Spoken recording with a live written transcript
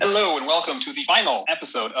welcome to the final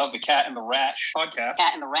episode of the Cat and the Rat podcast.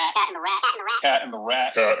 Cat and the Rat. Cat and the Rat. Cat and the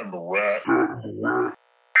Rat. Cat and the Rat. Cat and the Rat.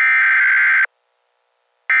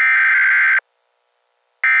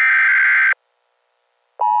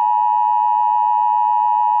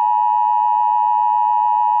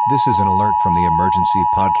 This is an alert from the emergency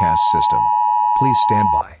podcast system. Please stand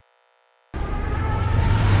by.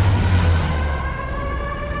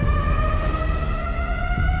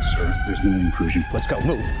 Sir, there's been an intrusion. Let's go,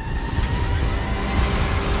 move.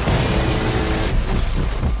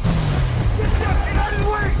 Get out of the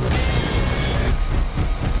way!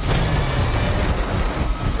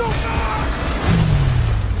 Go back!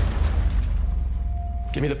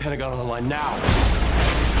 Give me the Pentagon on the line now.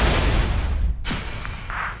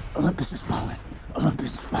 Olympus is falling.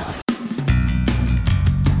 Olympus is falling.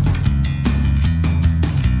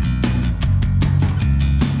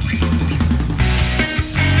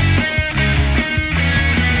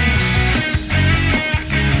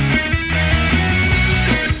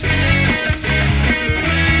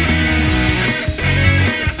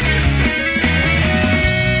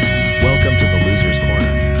 Welcome to the Loser's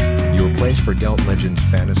Corner, your place for Delt Legends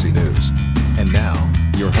fantasy news. And now,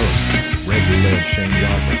 your hosts, Ray Goulet and Shane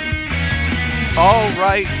Yardley. All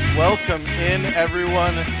right, welcome in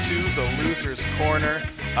everyone to the Loser's Corner.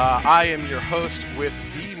 I am your host with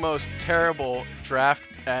the most terrible draft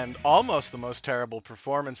and almost the most terrible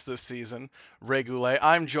performance this season, Ray Goulet.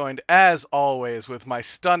 I'm joined, as always, with my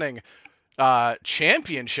stunning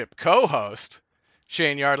championship co-host,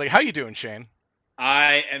 Shane Yardley. How you doing, Shane?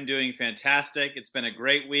 I am doing fantastic. It's been a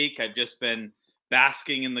great week. I've just been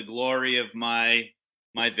basking in the glory of my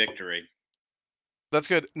victory. That's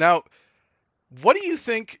good. Now, what do you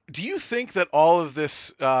think? Do you think that all of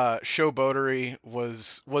this showboatery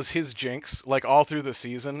was his jinx, like all through the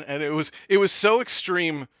season, and it was so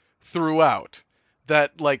extreme throughout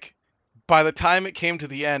that, like, by the time it came to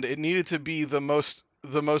the end, it needed to be the most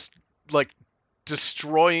like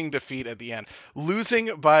destroying defeat at the end,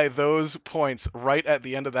 losing by those points right at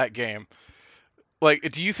the end of that game. Like,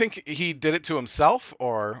 do you think he did it to himself,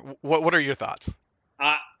 or what are your thoughts?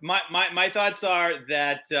 My thoughts are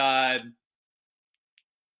that, I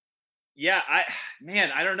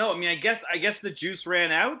don't know. I mean, I guess the juice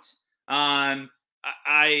ran out.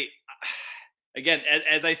 Again,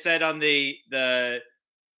 as I said on the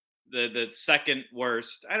second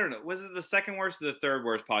worst, I don't know, was it the second worst or the third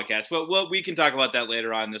worst podcast? Well, we can talk about that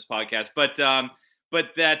later on in this podcast. But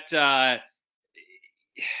that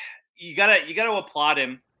you gotta applaud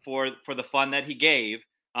him for the fun that he gave.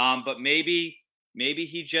 But maybe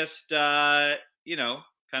he just kind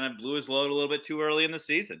of blew his load a little bit too early in the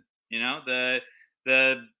season. You know,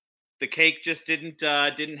 the cake just didn't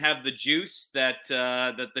have the juice that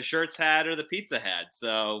the shirts had or the pizza had.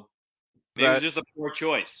 So it was just a poor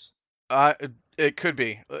choice. It could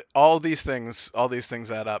be. All these things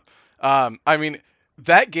add up. I mean,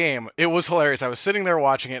 that game, it was hilarious. I was sitting there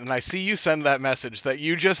watching it, and I see you send that message that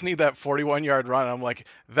you just need that 41-yard run. I'm like,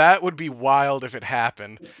 that would be wild if it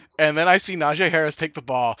happened. And then I see Najee Harris take the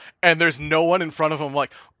ball, and there's no one in front of him. I'm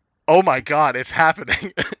like, oh my God, it's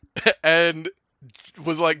happening. And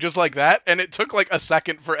was like, just like that. And it took like a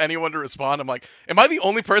second for anyone to respond. I'm like, am I the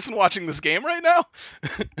only person watching this game right now?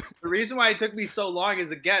 The reason why it took me so long is,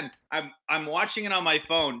 again, I'm watching it on my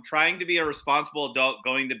phone, trying to be a responsible adult,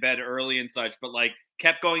 going to bed early and such, but like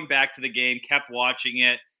kept going back to the game, kept watching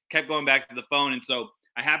it, kept going back to the phone. And so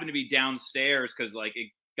I happened to be downstairs because like it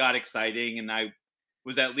got exciting and I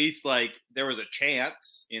was at least like, there was a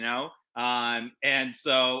chance, you know? And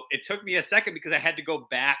so it took me a second because I had to go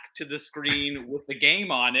back to the screen with the game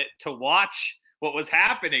on it to watch what was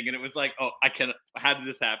happening. And it was like, oh, how did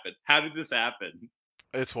this happen? How did this happen?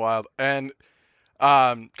 It's wild. And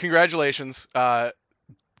congratulations.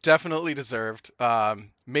 Definitely deserved.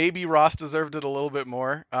 Maybe Ross deserved it a little bit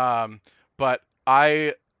more. But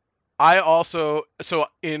I also, so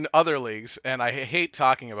in other leagues, and I hate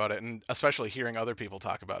talking about it, and especially hearing other people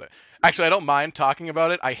talk about it. Actually, I don't mind talking about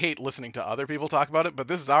it. I hate listening to other people talk about it, but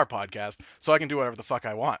this is our podcast, so I can do whatever the fuck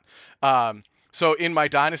I want. So in my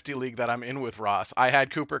Dynasty League that I'm in with Ross, I had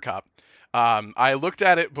Cooper Kupp. I looked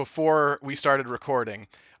at it before we started recording.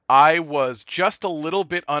 I was just a little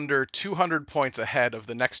bit under 200 points ahead of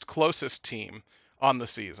the next closest team on the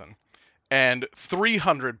season, and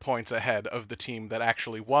 300 points ahead of the team that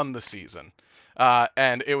actually won the season.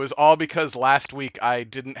 And it was all because last week I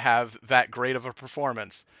didn't have that great of a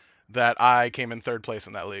performance that I came in third place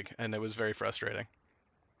in that league, and it was very frustrating.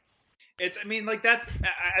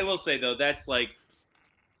 I will say though, that's the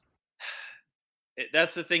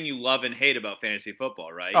thing you love and hate about fantasy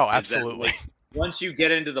football, right? Oh, absolutely. Once you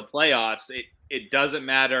get into the playoffs, it doesn't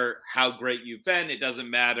matter how great you've been. It doesn't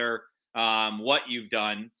matter what you've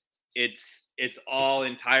done. It's all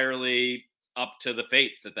entirely up to the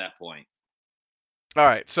fates at that point. All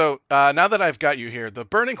right, so now that I've got you here, the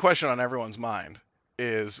burning question on everyone's mind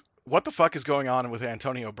is, what the fuck is going on with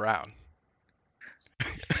Antonio Brown?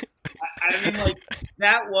 I mean, like,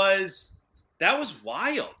 that was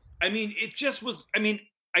wild. I mean, it just was. I mean,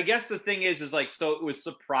 I guess the thing is like, so it was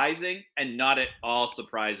surprising and not at all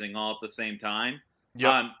surprising all at the same time.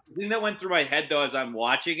 Yep. The thing that went through my head though as I'm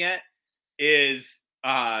watching it is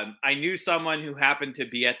I knew someone who happened to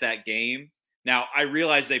be at that game. Now I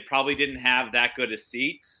realized they probably didn't have that good of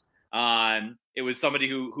seats. It was somebody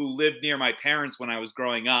who lived near my parents when I was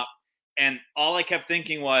growing up, and all I kept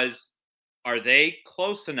thinking was, are they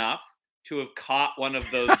close enough to have caught one of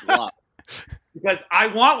those gloves? Because I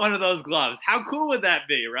want one of those gloves. How cool would that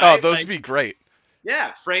be, right? Oh, those would be great.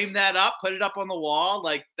 Yeah, frame that up, put it up on the wall.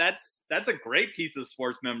 Like, that's a great piece of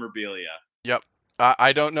sports memorabilia. Yep.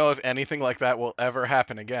 I don't know if anything like that will ever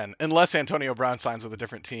happen again, unless Antonio Brown signs with a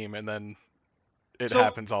different team, and then it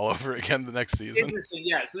happens all over again the next season. Interesting,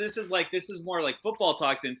 yeah. So this is more like football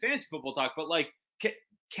talk than fantasy football talk. But like,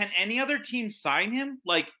 can any other team sign him?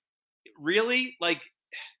 Like, really? Like,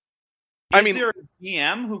 is there a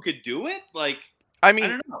GM who could do it? Like, I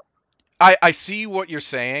don't know. I see what you're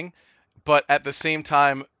saying, but at the same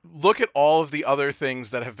time, look at all of the other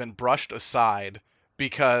things that have been brushed aside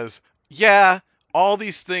because, yeah, all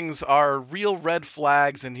these things are real red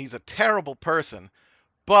flags and he's a terrible person,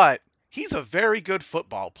 but he's a very good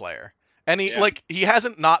football player. And he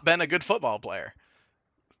hasn't not been a good football player.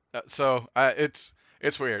 So it's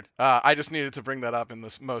weird. I just needed to bring that up in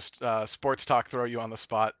this most sports talk, throw you on the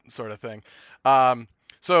spot sort of thing.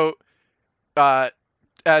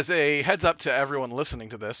 As a heads up to everyone listening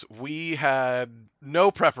to this, we had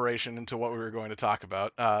no preparation into what we were going to talk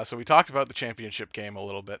about. So we talked about the championship game a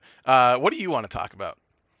little bit. What do you want to talk about?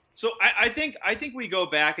 So I think we go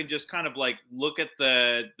back and just kind of like look at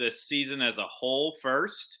the season as a whole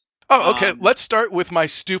first. Oh, okay. Let's start with my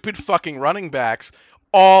stupid fucking running backs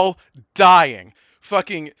all dying.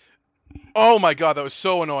 Fucking, oh my god, that was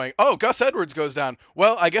so annoying. Oh, Gus Edwards goes down.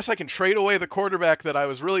 Well, I guess I can trade away the quarterback that I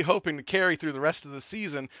was really hoping to carry through the rest of the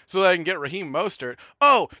season so that I can get Raheem Mostert.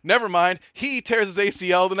 Oh, never mind. He tears his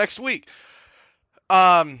ACL the next week.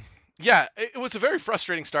 Yeah, it was a very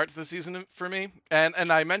frustrating start to the season for me. And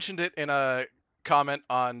I mentioned it in a comment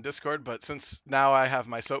on Discord, but since now I have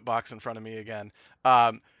my soapbox in front of me again,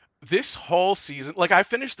 this whole season, like, I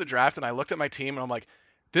finished the draft and I looked at my team and I'm like,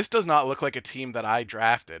 this does not look like a team that I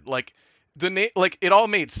drafted. Like, it all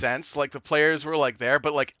made sense. Like, the players were like there,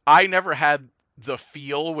 but like, I never had the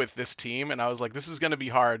feel with this team, and I was like, this is going to be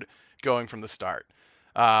hard going from the start.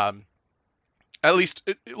 At least,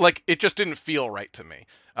 it just didn't feel right to me.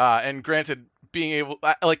 And granted, being able,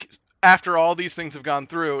 like, after all these things have gone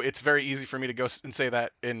through, it's very easy for me to go and say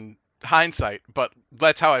that in hindsight, but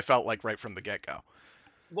that's how I felt like right from the get-go.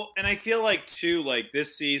 Well, and I feel like too, like,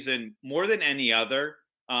 this season more than any other.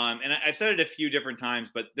 And I've said it a few different times,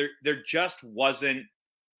 but there just wasn't.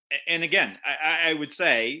 And again, I would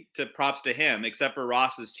say to props to him, except for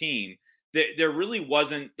Ross's team, there really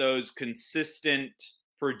wasn't those consistent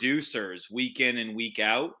producers week in and week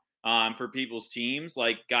out for people's teams,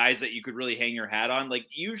 like guys that you could really hang your hat on. Like,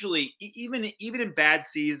 usually, even in bad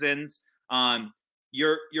seasons,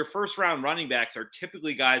 your first round running backs are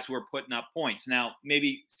typically guys who are putting up points. Now,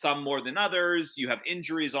 maybe some more than others. You have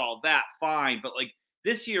injuries, all that, fine, but like,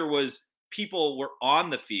 this year was people were on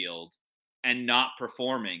the field and not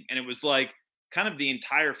performing. And it was like kind of the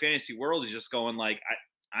entire fantasy world is just going like,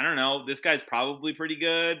 I don't know, this guy's probably pretty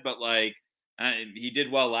good, but like he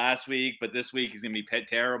did well last week, but this week he's going to be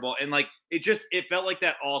terrible. And like, it felt like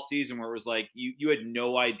that all season where it was like, you had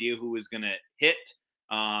no idea who was going to hit,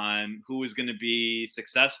 who was going to be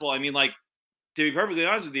successful. I mean, like, to be perfectly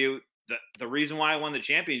honest with you, the reason why I won the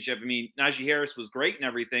championship, I mean, Najee Harris was great and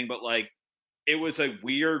everything, but like, it was a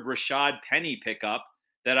weird Rashad Penny pickup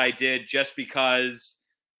that I did just because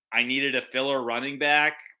I needed a filler running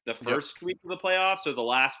back the first week of the playoffs or the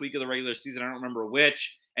last week of the regular season. I don't remember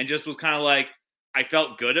which, and just was kind of like, I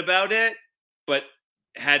felt good about it, but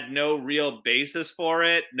had no real basis for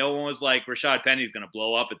it. No one was like, Rashad Penny's going to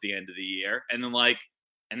blow up at the end of the year. And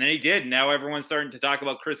then he did. Now everyone's starting to talk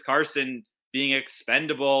about Chris Carson being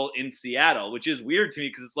expendable in Seattle, which is weird to me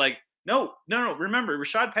because it's like, No. Remember,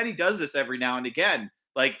 Rashad Penny does this every now and again.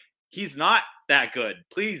 Like, he's not that good.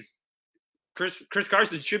 Please, Chris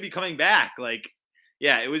Carson should be coming back. Like,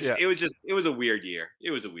 yeah, it was a weird year. It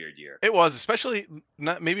was a weird year. It was, especially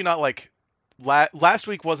maybe not like last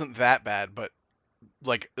week wasn't that bad, but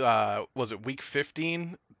like was it week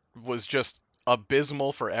 15 was just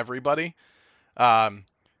abysmal for everybody.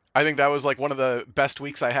 I think that was like one of the best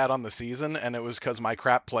weeks I had on the season, and it was because my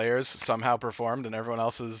crap players somehow performed and everyone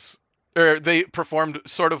else's, or they performed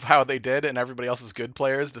sort of how they did, and everybody else's good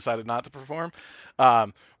players decided not to perform.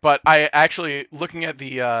 But I actually, looking at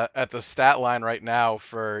the stat line right now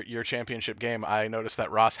for your championship game, I noticed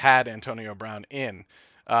that Ross had Antonio Brown in.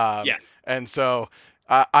 Yes. And so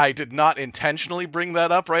I did not intentionally bring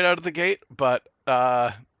that up right out of the gate, but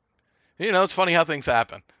it's funny how things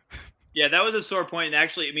happen. Yeah, that was a sore point. And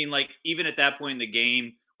actually, I mean, like, even at that point in the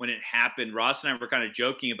game when it happened, Ross and I were kind of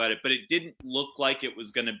joking about it, but it didn't look like it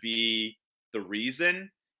was going to be the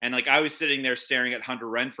reason. And like, I was sitting there staring at Hunter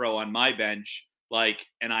Renfroe on my bench, like,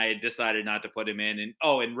 and I had decided not to put him in.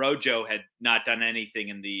 And Rojo had not done anything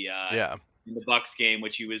in the Bucks game,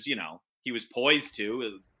 which he was poised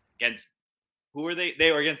to against. Who were they?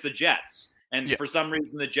 They were against the Jets. And for some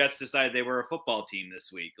reason, the Jets decided they were a football team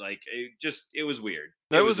this week. Like, it was weird.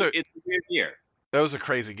 It's a weird year. That was a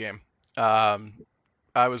crazy game.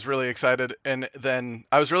 I was really excited, and then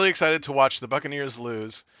I was really excited to watch the Buccaneers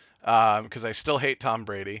lose because I still hate Tom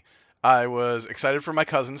Brady. I was excited for my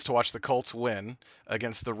cousins to watch the Colts win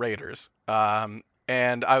against the Raiders.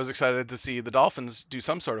 And I was excited to see the Dolphins do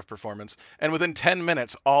some sort of performance. And within 10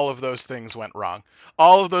 minutes, all of those things went wrong.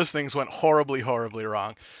 All of those things went horribly, horribly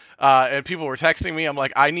wrong. And people were texting me. I'm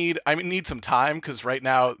like, I need some time because right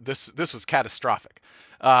now this was catastrophic.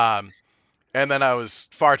 And then I was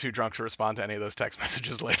far too drunk to respond to any of those text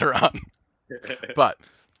messages later on. But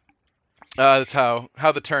that's how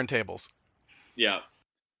the turntables. Yeah.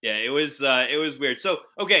 Yeah, it was weird. So,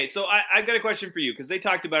 okay, so I've got a question for you because they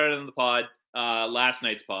talked about it on the pod. Last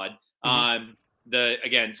night's pod. The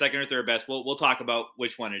again, second or third best. We'll talk about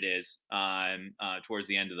which one it is towards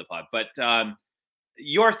the end of the pod. But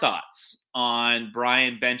your thoughts on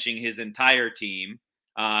Brian benching his entire team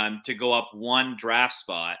to go up one draft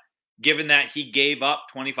spot, given that he gave up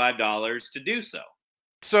 $25 to do so?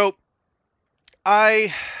 So,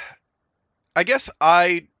 I guess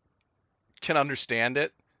I can understand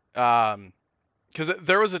it because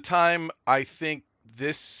there was a time I think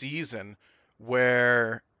this season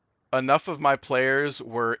where enough of my players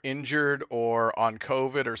were injured or on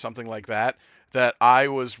COVID or something like that I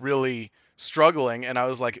was really struggling, and I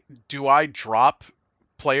was like, do I drop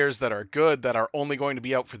players that are good that are only going to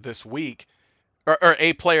be out for this week, or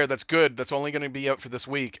a player that's good that's only going to be out for this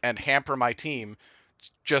week and hamper my team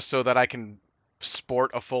just so that I can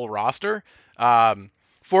sport a full roster?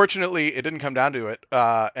 Fortunately, it didn't come down to it,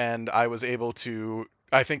 and I was able to.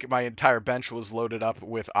 I think my entire bench was loaded up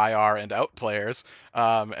with IR and out players,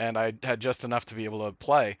 and I had just enough to be able to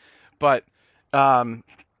play. But, I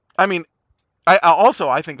mean,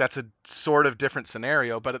 I think that's a sort of different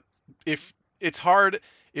scenario, but if it's hard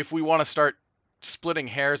if we want to start splitting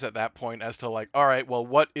hairs at that point as to like, all right, well,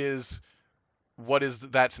 what is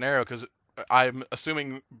that scenario? Because I'm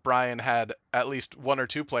assuming Brian had at least one or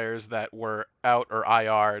two players that were out or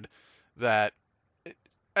IR'd that.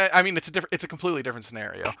 I mean, it's a completely different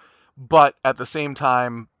scenario, but at the same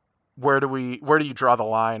time, where do you draw the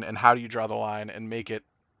line, and how do you draw the line and make it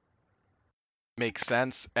make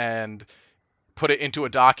sense and put it into a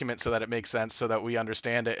document so that it makes sense, so that we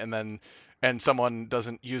understand it, and someone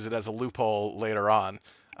doesn't use it as a loophole later on.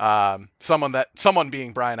 Someone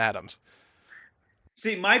being Brian Adams.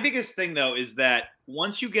 See, my biggest thing though is that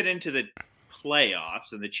once you get into the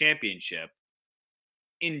playoffs and the championship,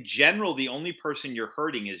 in general, the only person you're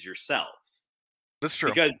hurting is yourself. That's true.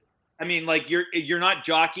 Because I mean, like you're not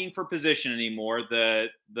jockeying for position anymore. The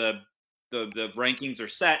rankings are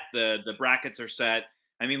set. The brackets are set.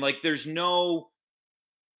 I mean, like there's nothing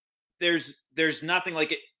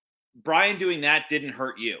like it. Brian doing that didn't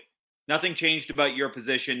hurt you. Nothing changed about your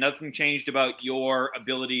position. Nothing changed about your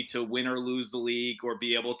ability to win or lose the league or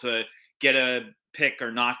be able to get a pick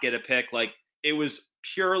or not get a pick. Like it was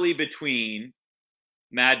purely between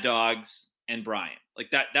Mad Dogs and Brian.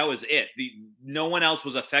 Like that was it. No one else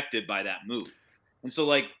was affected by that move. And so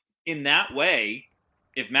like in that way,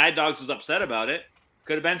 if Mad Dogs was upset about it,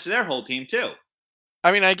 could have benched their whole team too.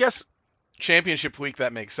 I mean, I guess championship week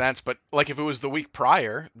that makes sense, but like if it was the week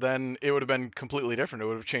prior, then it would have been completely different. It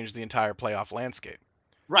would have changed the entire playoff landscape.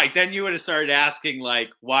 Right. Then you would have started asking like,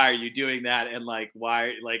 why are you doing that? And like,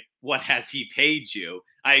 why, like, what has he paid you?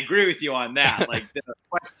 I agree with you on that. Like there are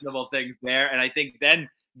questionable things there. And I think then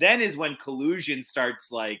is when collusion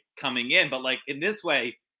starts like coming in. But like in this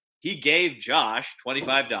way, he gave Josh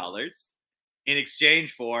 $25 in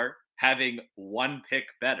exchange for having one pick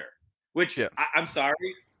better, which I'm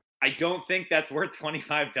sorry. I don't think that's worth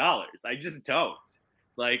 $25. I just don't.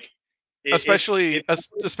 Like, especially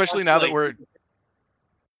now that we're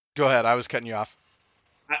Go ahead. I was cutting you off.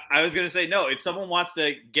 I was going to say, no, if someone wants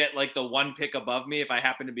to get like the one pick above me, if I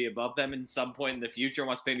happen to be above them in some point in the future,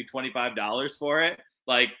 wants to pay me $25 for it,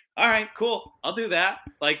 like, all right, cool. I'll do that.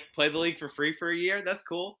 Like, play the league for free for a year. That's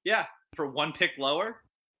cool. Yeah. For one pick lower.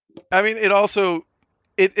 I mean,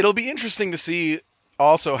 it'll be interesting to see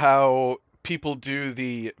also how people do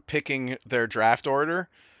the picking their draft order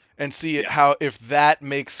and see how if that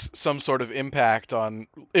makes some sort of impact on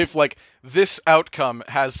if like this outcome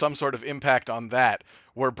has some sort of impact on that,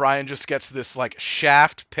 where Brian just gets this like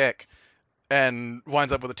shaft pick and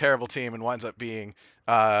winds up with a terrible team and winds up being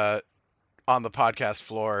on the podcast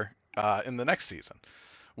floor in the next season.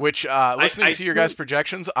 Which listening to your guys'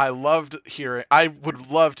 projections, I would love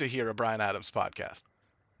to hear a Brian Adams podcast.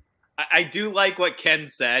 I do like what Ken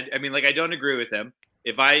said. I mean, like, I don't agree with him.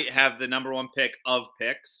 If I have the number one pick of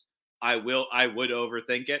picks, I would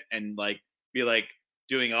overthink it and like be like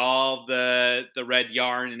doing all the red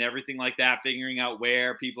yarn and everything like that, figuring out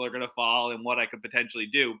where people are going to fall and what I could potentially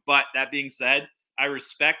do. But that being said, I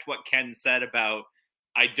respect what Ken said about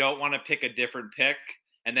I don't want to pick a different pick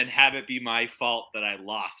and then have it be my fault that I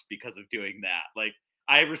lost because of doing that. Like,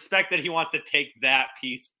 I respect that he wants to take that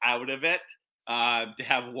piece out of it to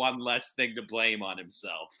have one less thing to blame on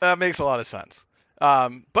himself. That makes a lot of sense.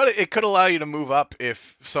 But it could allow you to move up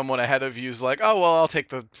if someone ahead of you is like, oh, well, I'll take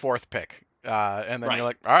the fourth pick. And then you're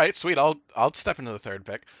like, all right, sweet, I'll step into the third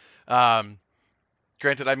pick.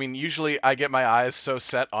 Granted, I mean, usually I get my eyes so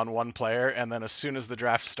set on one player, and then as soon as the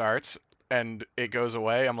draft starts and it goes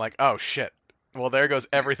away, I'm like, oh, shit. Well, there goes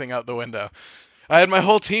everything out the window. I had my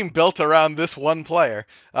whole team built around this one player,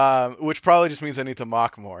 which probably just means I need to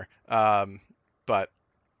mock more. But,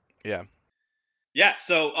 yeah. Yeah,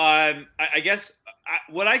 so I guess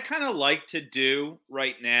what I kind of like to do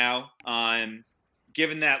right now,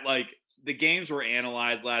 given that like the games were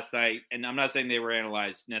analyzed last night, and I'm not saying they were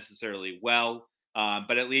analyzed necessarily well,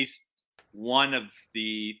 but at least one of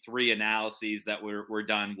the three analyses that were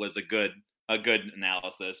done was a good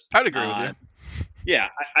analysis. I'd agree with you. Yeah,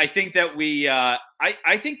 I think that we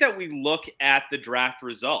I think that we look at the draft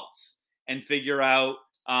results and figure out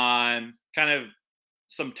kind of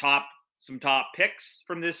some top picks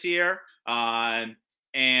from this year, and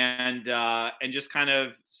just kind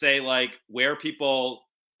of say like where people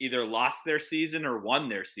either lost their season or won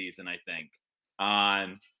their season. I think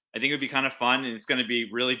it would be kind of fun, and it's going to be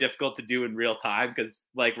really difficult to do in real time because,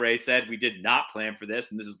 like Ray said, we did not plan for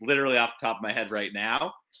this, and this is literally off the top of my head right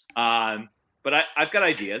now. But I've got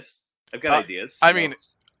ideas. I mean,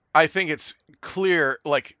 I think it's clear.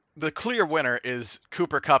 Like the clear winner is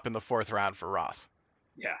Cooper Kupp in the fourth round for Ross.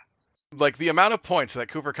 Yeah. Like the amount of points that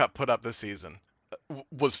Cooper Kupp put up this season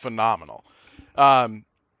was phenomenal.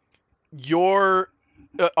 You're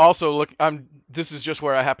also look. This is just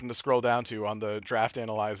where I happen to scroll down to on the draft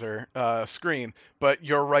analyzer screen, but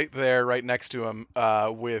you're right there, right next to him,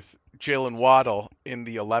 with Jalen Waddle in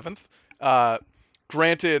the 11th.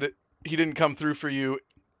 Granted, he didn't come through for you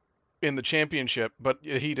in the championship, but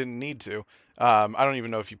he didn't need to. I don't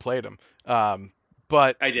even know if you played him.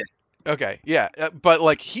 But I did. Okay, yeah, but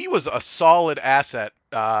like he was a solid asset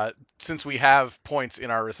since we have points in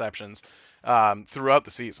our receptions throughout the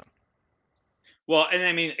season. Well, and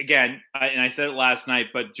I mean, again, I said it last night,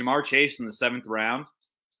 but Jamar Chase in the 7th round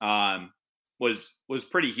was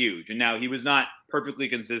pretty huge. And now he was not perfectly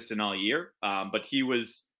consistent all year, but he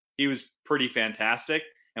was pretty fantastic.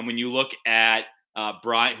 And when you look at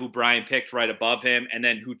who Brian picked right above him, and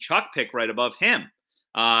then who Chuck picked right above him,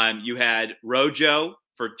 you had Rojo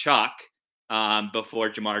for Chuck before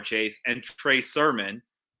Jamar Chase, and Trey Sermon,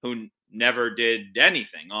 who never did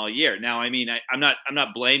anything all year. Now, I mean, I'm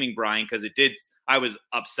not blaming Brian because I was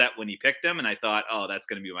upset when he picked him, and I thought, oh, that's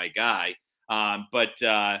going to be my guy. But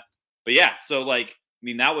yeah, so like, I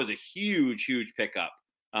mean, that was a huge pickup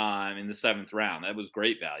in the 7th round. That was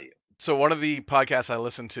great value. So one of the podcasts I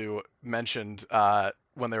listened to mentioned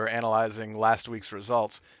when they were analyzing last week's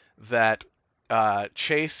results that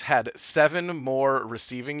Chase had 7 more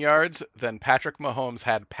receiving yards than Patrick Mahomes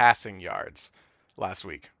had passing yards last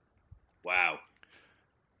week. Wow.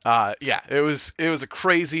 Yeah, it was a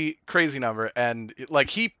crazy number, and like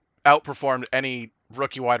he outperformed any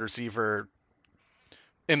rookie wide receiver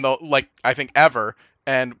in the I think ever,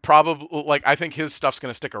 and probably I think his stuff's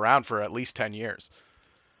gonna stick around for at least 10 years.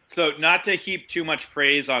 So not to heap too much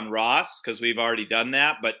praise on Ross because we've already done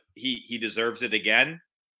that, but he deserves it again.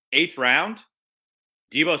 8th round,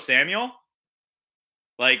 Deebo Samuel.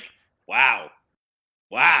 Like, wow.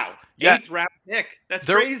 Yeah. 8th round pick. That's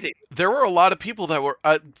crazy. There were a lot of people that were,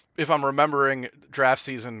 if I'm remembering draft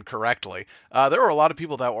season correctly, there were a lot of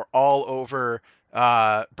people that were all over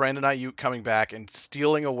Brandon Ayuk coming back and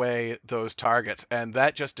stealing away those targets, and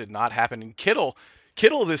that just did not happen. And Kittle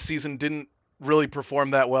this season didn't really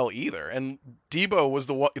perform that well either. And Debo was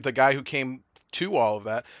the guy who came to all of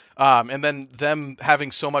that. And then them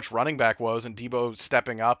having so much running back woes and Debo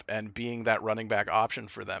stepping up and being that running back option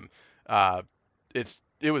for them.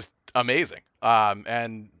 It was amazing.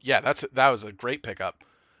 And yeah, that was a great pickup.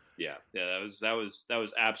 Yeah, that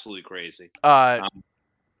was absolutely crazy.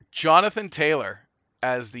 Jonathan Taylor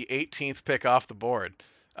as the 18th pick off the board.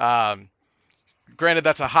 Granted,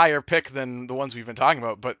 that's a higher pick than the ones we've been talking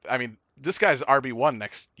about, but I mean, this guy's RB1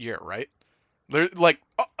 next year, right?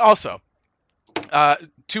 Also,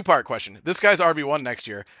 two-part question. This guy's RB1 next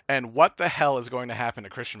year, and what the hell is going to happen to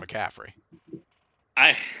Christian McCaffrey?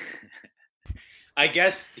 I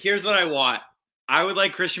guess here's what I want. I would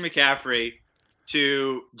like Christian McCaffrey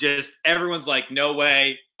to just, everyone's like, no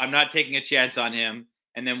way, I'm not taking a chance on him.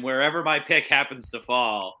 And then wherever my pick happens to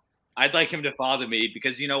fall, I'd like him to fall to me,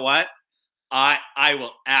 because you know what? I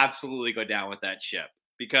will absolutely go down with that ship,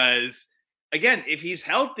 because again, if he's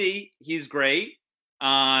healthy, he's great.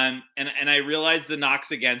 And I realize the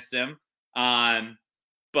knocks against him.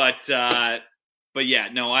 But yeah,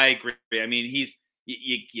 no, I agree. I mean,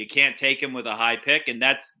 you can't take him with a high pick, and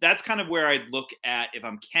that's kind of where I'd look at if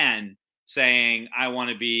I'm Ken, saying I want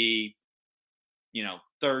to be,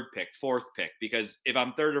 third pick, fourth pick, because if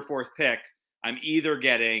I'm third or fourth pick, I'm either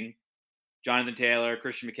getting Jonathan Taylor,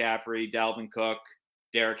 Christian McCaffrey, Dalvin Cook,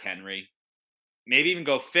 Derrick Henry, maybe even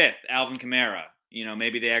go fifth, Alvin Kamara.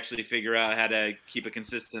 Maybe they actually figure out how to keep a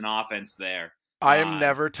consistent offense there. I am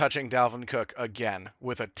never touching Dalvin Cook again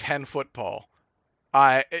with a 10-foot pole.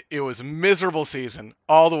 It was a miserable season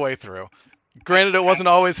all the way through. Granted, it wasn't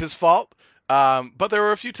always his fault, but there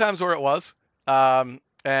were a few times where it was,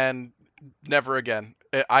 and never again.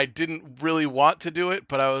 I didn't really want to do it,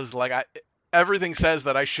 but I was like, everything says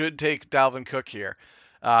that I should take Dalvin Cook here.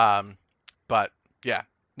 But yeah,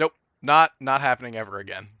 nope, not happening ever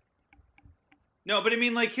again. No, but I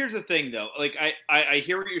mean, here's the thing, though. I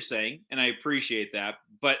hear what you're saying, and I appreciate that.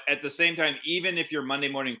 But at the same time, even if you're Monday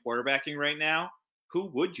morning quarterbacking right now, who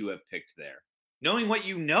would you have picked there? Knowing what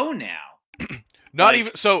you know now.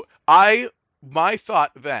 My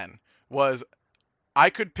thought then was I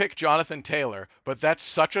could pick Jonathan Taylor, but that's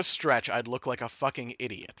such a stretch I'd look like a fucking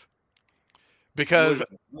idiot. Because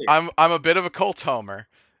I'm a bit of a Colts homer.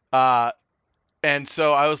 And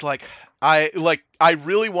so I was like, I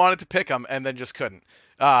really wanted to pick him and then just couldn't.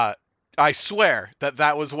 I swear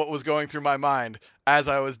that was what was going through my mind as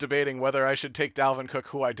I was debating whether I should take Dalvin Cook,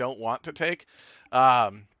 who I don't want to take.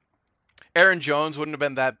 Aaron Jones wouldn't have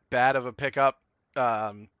been that bad of a pickup.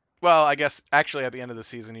 Well, I guess actually at the end of the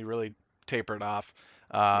season, he really tapered off.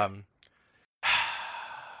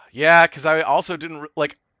 Yeah, because I also didn't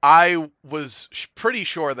I was pretty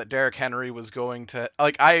sure that Derrick Henry was going to,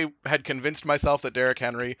 I had convinced myself that Derrick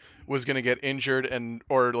Henry was going to get injured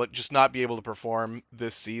or just not be able to perform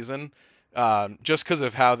this season, just because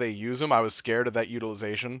of how they use him. I was scared of that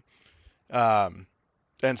utilization, and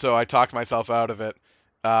so I talked myself out of it.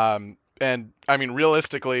 And I mean,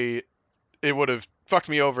 realistically, it would have fucked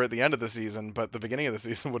me over at the end of the season, but the beginning of the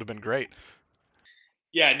season would have been great.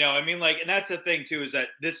 Yeah, no, I mean, and that's the thing too, is that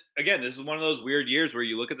this is one of those weird years where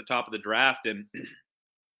you look at the top of the draft and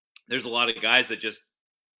there's a lot of guys that just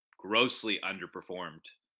grossly underperformed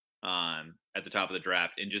at the top of the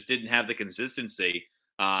draft and just didn't have the consistency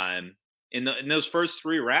in those first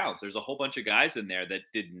three rounds. There's a whole bunch of guys in there that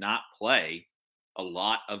did not play a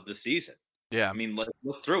lot of the season. Yeah, I mean, let's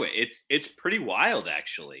look through it. It's pretty wild,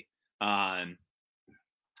 actually.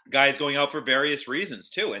 Guys going out for various reasons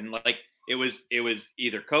too, and it was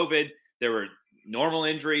either COVID, there were normal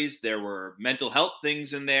injuries, there were mental health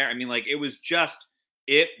things in there. I mean, it was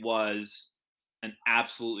an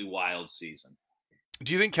absolutely wild season.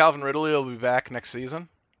 Do you think Calvin Ridley will be back next season?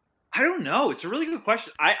 I don't know. It's a really good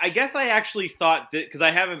question. I guess I actually thought that, because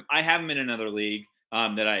I have him in another league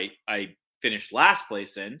that I finished last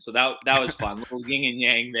place in, so that was fun. Little yin and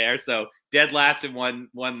yang there. So dead last in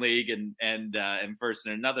one league and first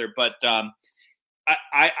in another. But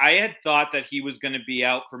I had thought that he was going to be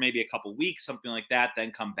out for maybe a couple weeks, something like that,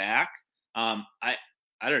 then come back. I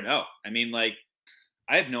don't know. I mean, I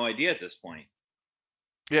have no idea at this point.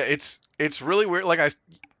 Yeah, it's really weird.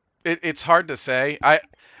 It's hard to say.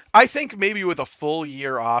 I think maybe with a full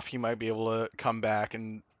year off, he might be able to come back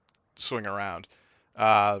and swing around.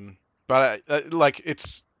 But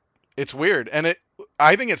it's weird, and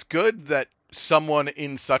I think it's good that someone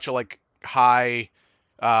in such a high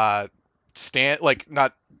not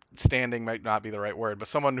standing might not be the right word, but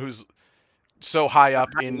someone who's so high up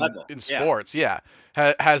high in level. sports,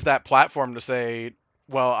 has that platform to say,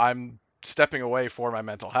 well, I'm stepping away for my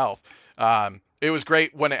mental health. It was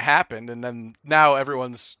great when it happened, and then now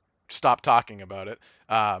everyone's stopped talking about it.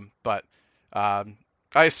 But I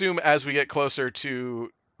assume as we get closer to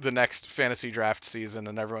the next fantasy draft season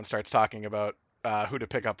and everyone starts talking about who to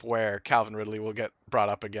pick up where, Calvin Ridley will get brought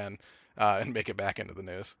up again and make it back into the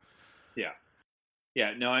news. Yeah.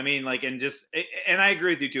 Yeah, no, I mean, like, and I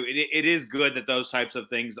agree with you too. It is good that those types of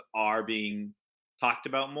things are being talked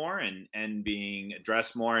about more and being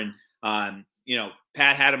addressed more. And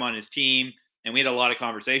Pat had him on his team, and we had a lot of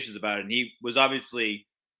conversations about it. And he was obviously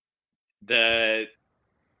the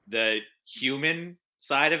human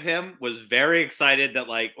side of him was very excited that,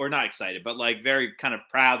 like, or not excited, but like very kind of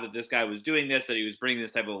proud that this guy was doing this, that he was bringing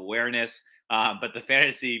this type of awareness. But the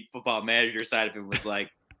fantasy football manager side of him was like,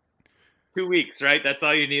 2 weeks, right? That's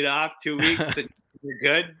all you need off. 2 weeks, and you're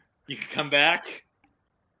good. You can come back.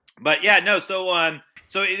 But yeah, no. So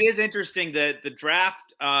it is interesting that the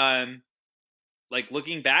draft, like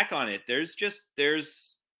looking back on it, there's the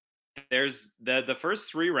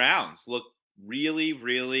first 3 rounds look really,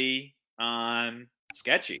 really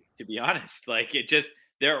sketchy, to be honest. Like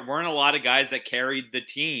there weren't a lot of guys that carried the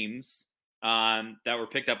teams that were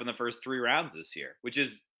picked up in the first 3 rounds this year, which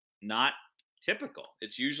is not typical.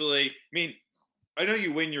 It's usually, I mean, I know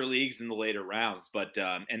you win your leagues in the later rounds, but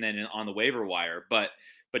and then on the waiver wire, but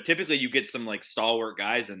typically you get some like stalwart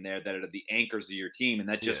guys in there that are the anchors of your team, and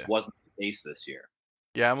that just wasn't the case this year.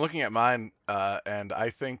 Yeah, I'm looking at mine, and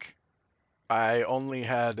I think I only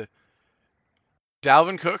had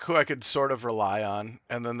Dalvin Cook, who I could sort of rely on,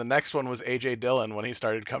 and then the next one was A.J. Dillon when he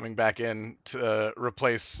started coming back in to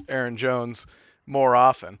replace Aaron Jones more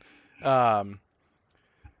often.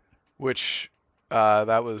 Which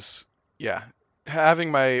that was,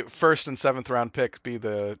 having my 1st and 7th round pick be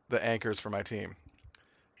the anchors for my team.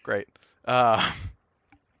 Great. But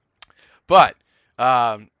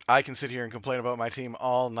I can sit here and complain about my team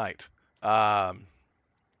all night. What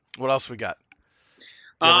else we got?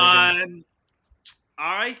 I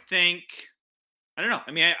think, I don't know.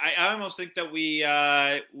 I mean, I almost think that we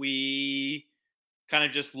kind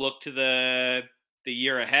of just look to the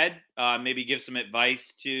year ahead, maybe give some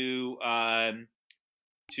advice to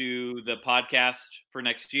the podcast for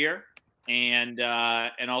next year, and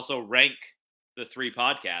also rank the 3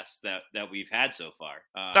 podcasts that we've had so far,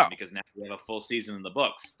 because now we have a full season in the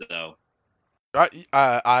books. So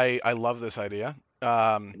I love this idea.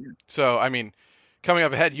 So I mean, coming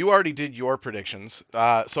up ahead, you already did your predictions.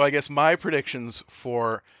 So I guess my predictions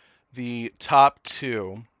for the top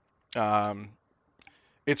 2,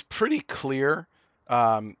 it's pretty clear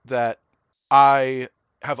that I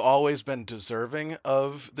have always been deserving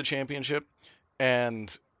of the championship,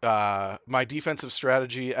 and my defensive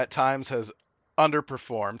strategy at times has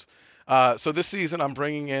underperformed. So this season, I'm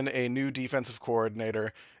bringing in a new defensive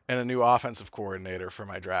coordinator and a new offensive coordinator for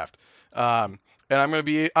my draft. And I'm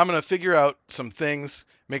gonna figure out some things,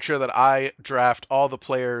 make sure that I draft all the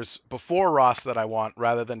players before Ross that I want,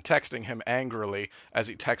 rather than texting him angrily as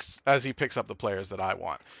he picks up the players that I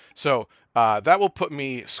want. So that will put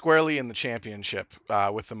me squarely in the championship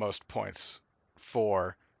with the most points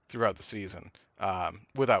throughout the season,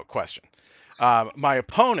 without question. My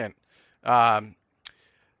opponent,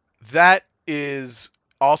 that is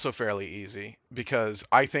also fairly easy, because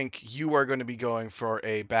I think you are going to be going for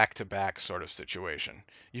a back-to-back sort of situation.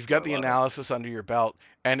 You've got the analysis under your belt,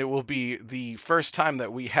 and it will be the first time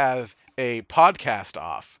that we have a podcast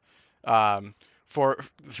off, for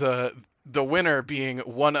the winner being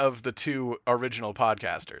one of the 2 original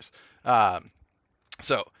podcasters.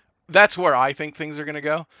 So that's where I think things are going to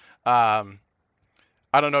go. I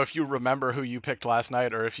don't know if you remember who you picked last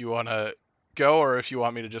night, or if you want to go, or if you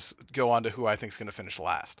want me to just go on to who I think is going to finish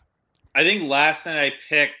last. I think last night I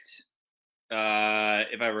picked,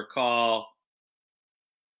 if I recall,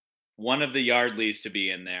 one of the Yardleys to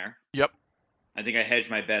be in there. Yep. I think I hedged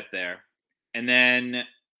my bet there. And then,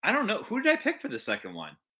 I don't know, who did I pick for the second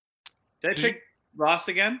one? Did I pick Ross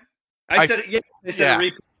again? I said a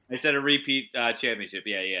repeat. I said a repeat championship.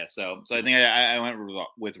 Yeah. So I think I went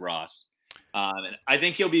with Ross. And I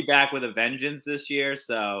think he'll be back with a vengeance this year.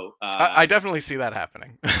 So I definitely see that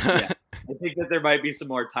happening. Yeah, I think that there might be some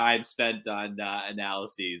more time spent on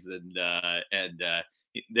analyses, and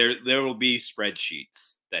there will be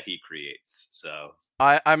spreadsheets that he creates. So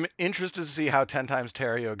I'm interested to see how 10 times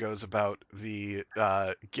Terrio goes about the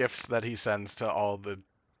gifts that he sends to all the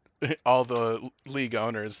league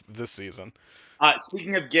owners this season.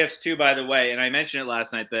 Speaking of gifts, too, by the way, and I mentioned it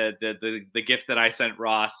last night, the gift that I sent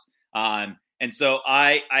Ross. And so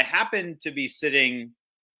I happened to be sitting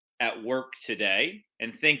at work today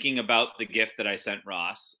and thinking about the gift that I sent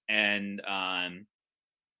Ross, and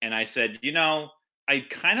I said, I'd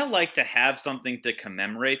kind of like to have something to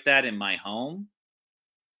commemorate that in my home.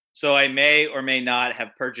 So I may or may not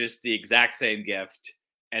have purchased the exact same gift,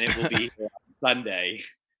 and it will be here on Sunday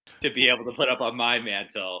to be able to put up on my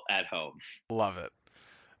mantle at home. Love it.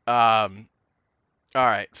 All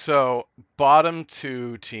right, so bottom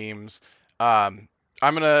two teams. I'm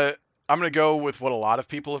gonna go with what a lot of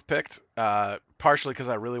people have picked. Partially because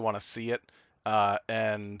I really want to see it,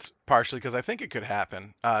 and partially because I think it could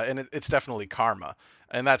happen. And it's definitely karma,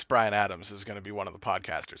 and that's Brian Adams is going to be one of the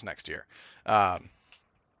podcasters next year.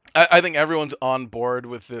 I think everyone's on board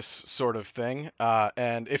with this sort of thing,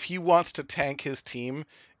 and if he wants to tank his team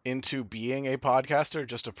into being a podcaster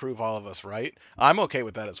just to prove all of us right, I'm okay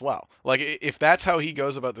with that as well. Like, if that's how he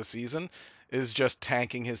goes about the season, is just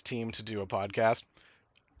tanking his team to do a podcast,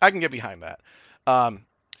 I can get behind that.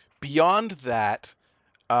 Beyond that,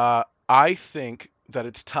 I think that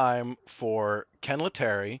it's time for Ken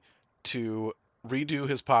Letary to redo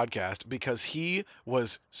his podcast because he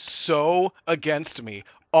was so against me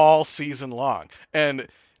all season long. And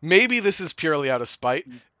maybe this is purely out of spite.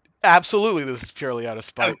 Absolutely, this is purely out of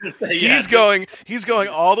spite. He's going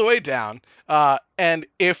all the way down. And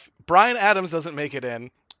if Brian Adams doesn't make it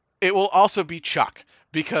in, it will also be Chuck,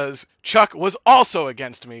 because Chuck was also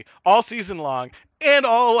against me all season long and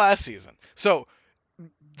all last season. So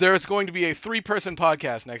there's going to be a 3-person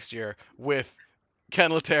podcast next year with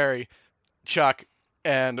Ken Letary, Chuck,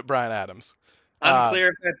 and Brian Adams. Unclear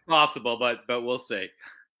if that's possible, but we'll see.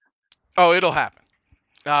 Oh, it'll happen.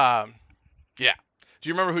 Yeah. Do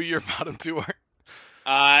you remember who your bottom two were?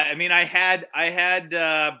 I mean, I had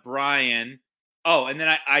Brian. Oh, and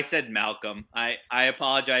then I said Malcolm. I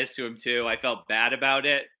apologized to him too. I felt bad about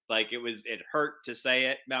it. Like it hurt to say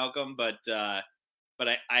it, Malcolm, but I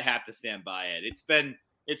have to stand by it. It's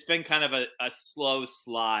been kind of a slow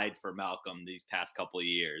slide for Malcolm these past couple of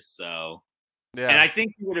years. So, yeah. And I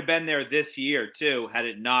think he would have been there this year too had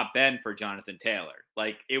it not been for Jonathan Taylor.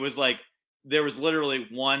 Like it was like there was literally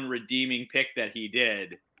one redeeming pick that he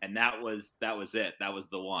did, and that was it. That was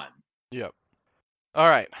the one. Yep. All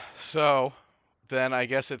right. So then I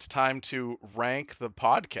guess it's time to rank the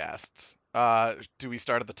podcasts. Do we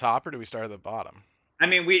start at the top or do we start at the bottom? I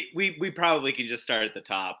mean, we probably can just start at the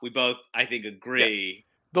top. We both, I think, agree. Yeah.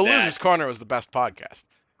 The Losers Corner was the best podcast.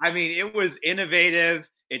 I mean, it was innovative.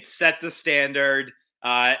 It set the standard.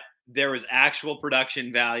 There was actual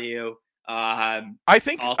production value. I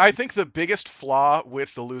think the biggest flaw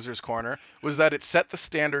with the Losers Corner was that it set the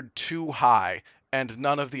standard too high, and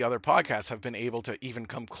none of the other podcasts have been able to even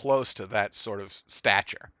come close to that sort of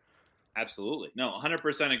stature. Absolutely. No,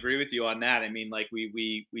 100% agree with you on that. I mean, like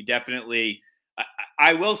we definitely,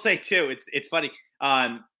 I will say too, it's funny.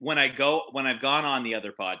 When I've gone on the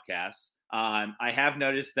other podcasts, I have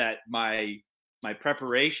noticed that my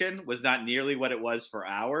preparation was not nearly what it was for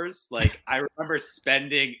hours. Like I remember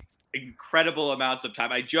spending incredible amounts of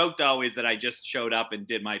time. I joked always that I just showed up and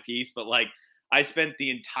did my piece, but like I spent the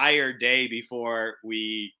entire day before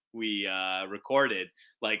we recorded,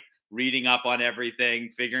 like reading up on everything,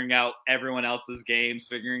 figuring out everyone else's games,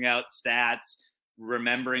 figuring out stats,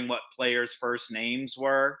 remembering what players' first names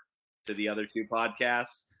were to the other two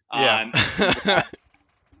podcasts. Yeah.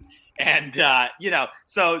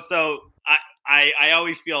 So I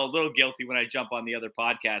always feel a little guilty when I jump on the other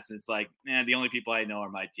podcasts, and it's like, the only people I know are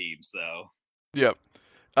my team. So. Yep.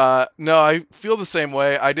 No, I feel the same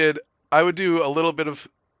way. I would do a little bit of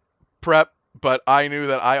prep, but I knew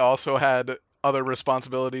that I also had other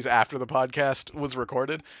responsibilities after the podcast was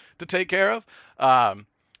recorded to take care of.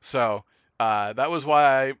 So that was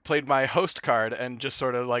why I played my host card and just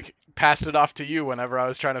sort of like passed it off to you whenever I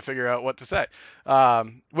was trying to figure out what to say,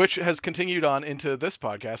 which has continued on into this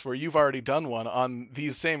podcast where you've already done one on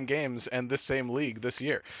these same games and this same league this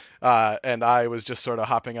year. And I was just sort of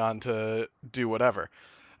hopping on to do whatever.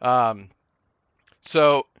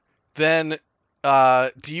 So then,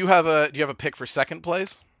 do you have a pick for second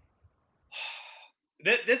place?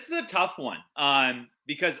 This is a tough one,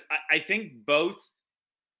 because I think both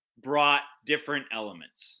brought different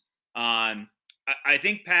elements. I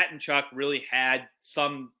think Pat and Chuck really had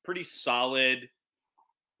some pretty solid,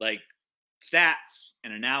 like, stats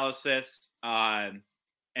and analysis, and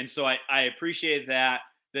so I appreciated that.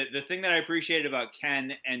 The thing that I appreciated about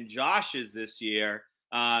Ken and Josh's this year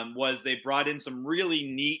was they brought in some really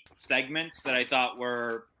neat segments that I thought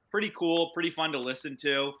were pretty cool, pretty fun to listen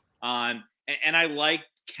to. And I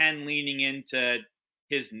liked Ken leaning into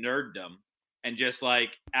his nerddom and just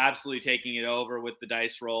like absolutely taking it over with the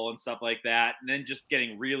dice roll and stuff like that, and then just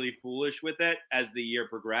getting really foolish with it as the year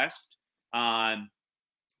progressed.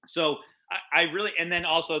 So I really, and then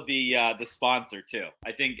also the sponsor too.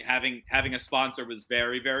 I think having a sponsor was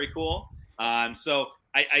very, very cool. So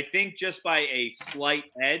I think just by a slight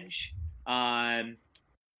edge,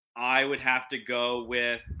 I would have to go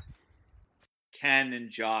with Ken and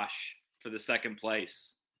Josh for the second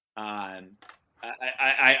place. I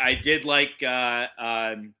did like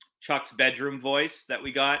Chuck's bedroom voice that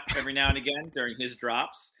we got every now and again during his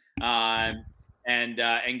drops, and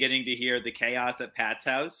getting to hear the chaos at Pat's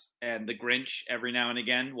house and the Grinch every now and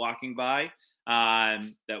again walking by,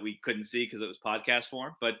 that we couldn't see because it was podcast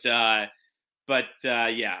form. But yeah,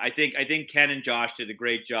 I think Ken and Josh did a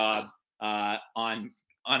great job on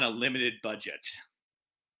a limited budget.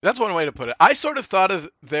 That's one way to put it. I sort of thought of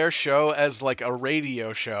their show as like a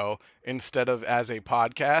radio show instead of as a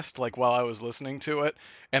podcast, like while I was listening to it,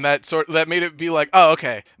 and that made it be like, oh,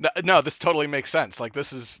 okay, no, this totally makes sense. Like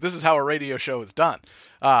this is how a radio show is done.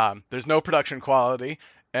 There's no production quality,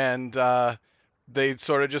 and they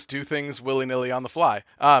sort of just do things willy-nilly on the fly.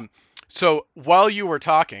 So while you were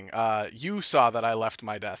talking, you saw that I left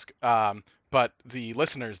my desk, but the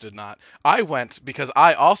listeners did not. I went because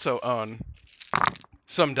I also own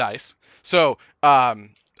some dice. So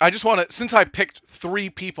I just want to, since I picked 3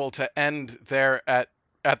 people to end there at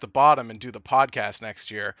the bottom and do the podcast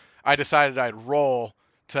next year, I decided I'd roll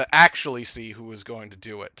to actually see who was going to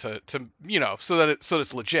do it, to so that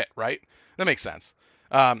it's legit, right? That makes sense.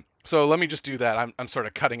 So let me just do that. I'm sort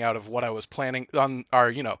of cutting out of what I was planning on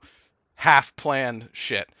our half planned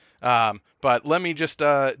shit. But let me just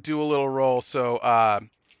do a little roll. So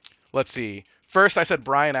let's see. First, I said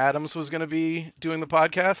Brian Adams was going to be doing the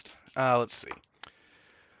podcast. Let's see.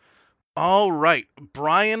 All right.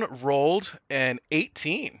 Brian rolled an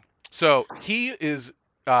 18. So he is,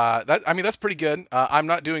 that's pretty good. I'm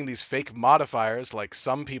not doing these fake modifiers like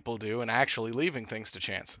some people do and actually leaving things to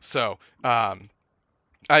chance. So I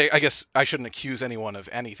guess I shouldn't accuse anyone of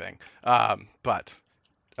anything. But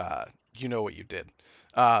you know what you did.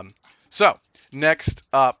 So next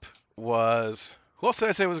up was... Who else did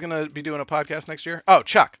I say was going to be doing a podcast next year? Oh,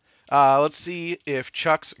 Chuck. Let's see if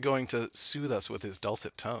Chuck's going to soothe us with his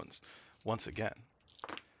dulcet tones once again.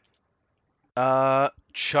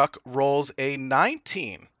 Chuck rolls a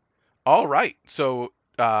 19. All right. So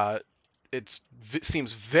it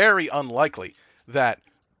seems very unlikely that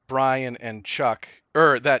Brian and Chuck,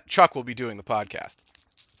 or that Chuck will be doing the podcast.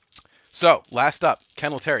 So last up,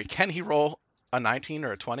 Ken Letary. Can he roll a 19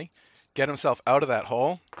 or a 20? Get himself out of that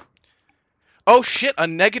hole? Oh shit, a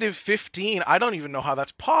negative 15. I don't even know how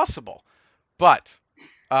that's possible. But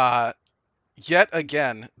yet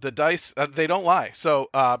again, the dice, they don't lie. So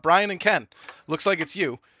Brian and Ken, looks like it's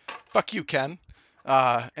you. Fuck you, Ken,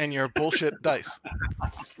 and your bullshit dice.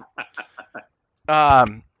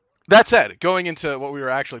 That said, going into what we were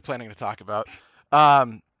actually planning to talk about,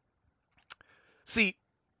 see,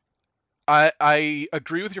 I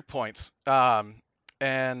agree with your points,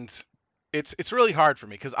 and it's really hard for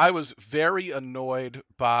me because I was very annoyed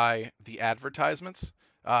by the advertisements.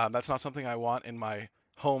 That's not something I want in my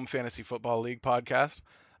home fantasy football league podcast.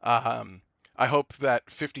 I hope that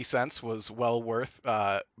 50 cents was well worth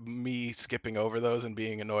me skipping over those and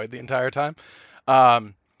being annoyed the entire time.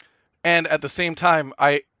 And at the same time,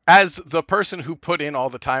 as the person who put in all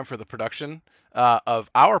the time for the production of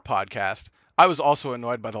our podcast, I was also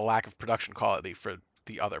annoyed by the lack of production quality for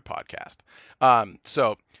the other podcast.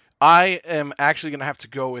 So I am actually going to have to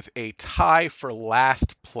go with a tie for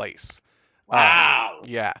last place. Wow.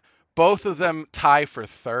 Yeah. Both of them tie for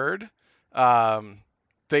third.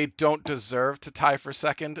 They don't deserve to tie for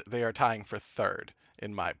second. They are tying for third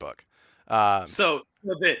in my book. So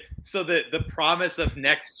the promise of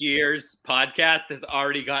next year's podcast has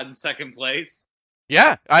already gotten second place.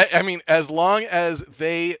 Yeah. I mean, as long as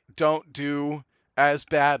they don't do as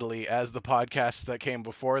badly as the podcasts that came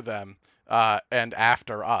before them, and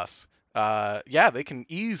after us, they can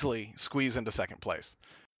easily squeeze into second place.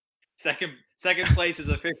 Second place is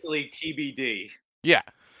officially TBD. Yeah,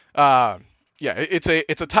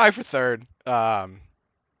 it's a tie for third,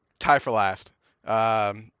 tie for last.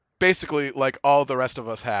 Basically, like all the rest of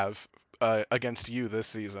us have against you this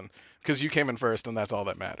season, because you came in first, and that's all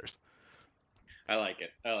that matters. I like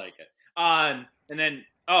it. And then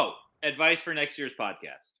advice for next year's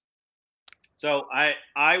podcast. So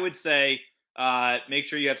I would say make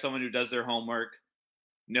sure you have someone who does their homework,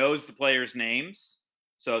 knows the players' names.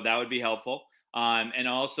 So that would be helpful. And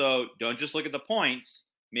also don't just look at the points,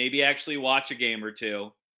 maybe actually watch a game or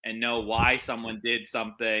two and know why someone did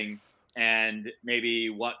something and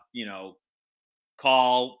maybe what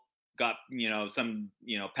call got, some,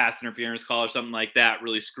 pass interference call or something like that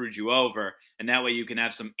really screwed you over. And that way you can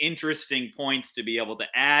have some interesting points to be able to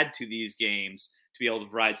add to these games to be able to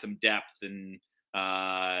provide some depth and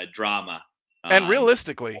drama. And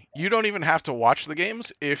realistically, you don't even have to watch the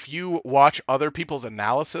games. If you watch other people's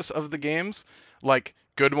analysis of the games, like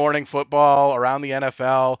Good Morning Football, Around the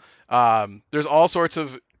NFL, there's all sorts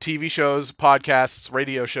of TV shows, podcasts,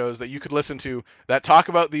 radio shows that you could listen to that talk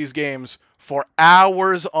about these games for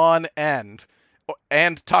hours on end,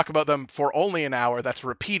 and talk about them for only an hour that's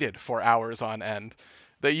repeated for hours on end,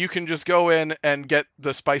 that you can just go in and get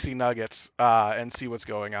the spicy nuggets and see what's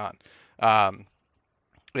going on.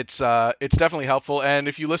 It's definitely helpful. And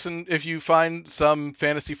if you find some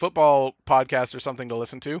fantasy football podcast or something to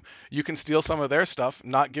listen to, you can steal some of their stuff,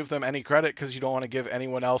 not give them any credit because you don't want to give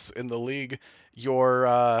anyone else in the league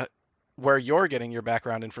where you're getting your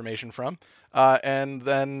background information from, and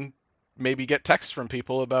then maybe get texts from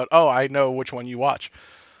people about, oh, I know which one you watch.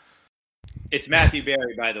 It's Matthew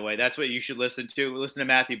Berry, by the way. That's what you should listen to. Listen to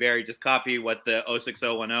Matthew Berry. Just copy what the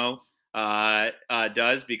 06010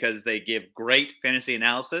 does, because they give great fantasy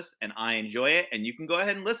analysis and I enjoy it, and you can go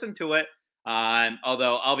ahead and listen to it.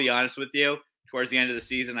 Although I'll be honest with you, towards the end of the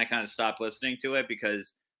season, I kind of stopped listening to it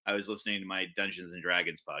because I was listening to my Dungeons and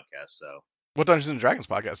Dragons podcast. So what Dungeons and Dragons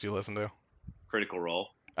podcast do you listen to? Critical Role.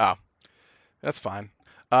 Oh, that's fine.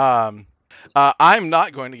 I'm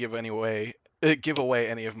not going to give away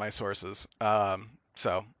any of my sources. But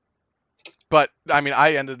I mean,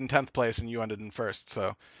 I ended in 10th place and you ended in 1st,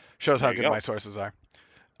 so shows how good my sources are.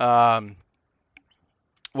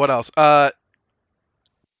 What else?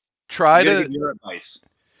 Try to give your advice.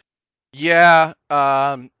 Yeah.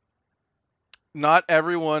 Not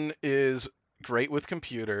everyone is great with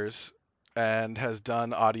computers and has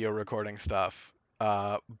done audio recording stuff.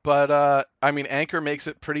 But I mean, Anchor makes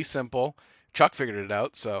it pretty simple. Chuck figured it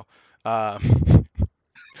out, so that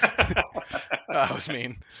was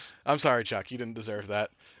mean. I'm sorry, Chuck. You didn't deserve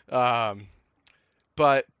that.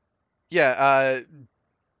 But yeah,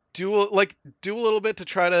 do a little bit to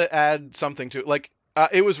try to add something to it. Like,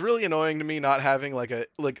 it was really annoying to me not having like a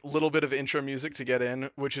little bit of intro music to get in,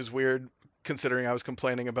 which is weird considering I was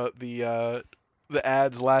complaining about the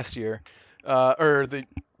ads last year, last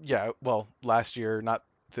year, not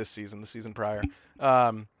this season, the season prior.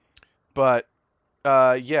 But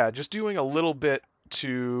just doing a little bit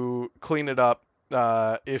to clean it up.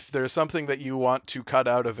 If there's something that you want to cut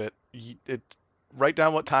out of it, write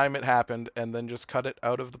down what time it happened and then just cut it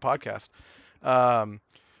out of the podcast.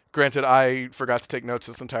 Granted, I forgot to take notes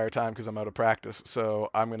this entire time because I'm out of practice, so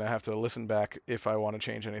I'm going to have to listen back if I want to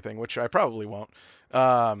change anything, which I probably won't.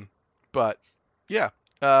 But yeah,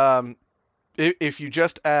 if you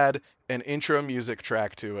just add an intro music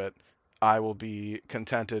track to it, I will be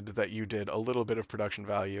contented that you did a little bit of production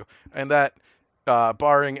value, and that,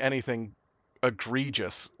 barring anything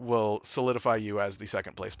egregious, will solidify you as the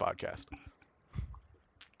 2nd place podcast.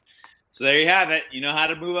 So there you have it. You know how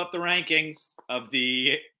to move up the rankings of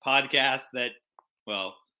the podcast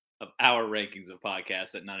of our rankings of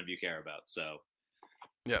podcasts that none of you care about. So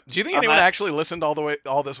yeah. Do you think anyone actually listened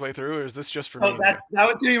all this way through, or is this just for me? That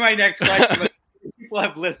was going to be my next question. But people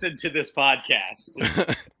have listened to this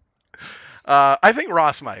podcast. I think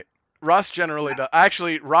Ross might. Ross generally does.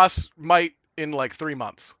 Actually, Ross might in like 3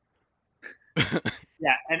 months.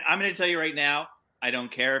 Yeah, and I'm going to tell you right now, I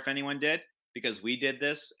don't care if anyone did, because we did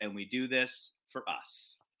this and we do this for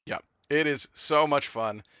us. Yeah, it is so much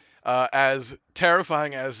fun. As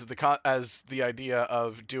terrifying as the idea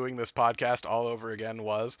of doing this podcast all over again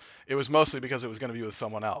was, it was mostly because it was going to be with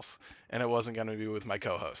someone else and it wasn't going to be with my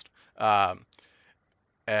co-host.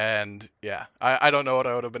 And yeah, I don't know what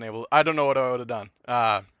I would have been able. I don't know what I would have done.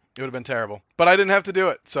 It would have been terrible, but I didn't have to do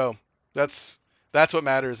it. So that's what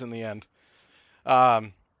matters in the end. Do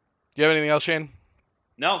you have anything else, Shane?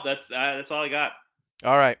 No, that's all I got.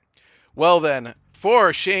 All right. Well then,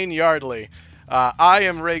 for Shane Yardley, I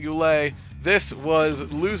am Ray Goulet. This was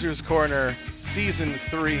Loser's Corner Season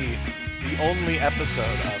 3, the only episode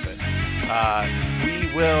of it. We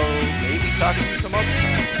will maybe talk to you some other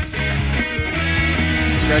time.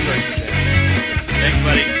 Congratulations, Shane. Thanks,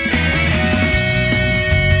 buddy.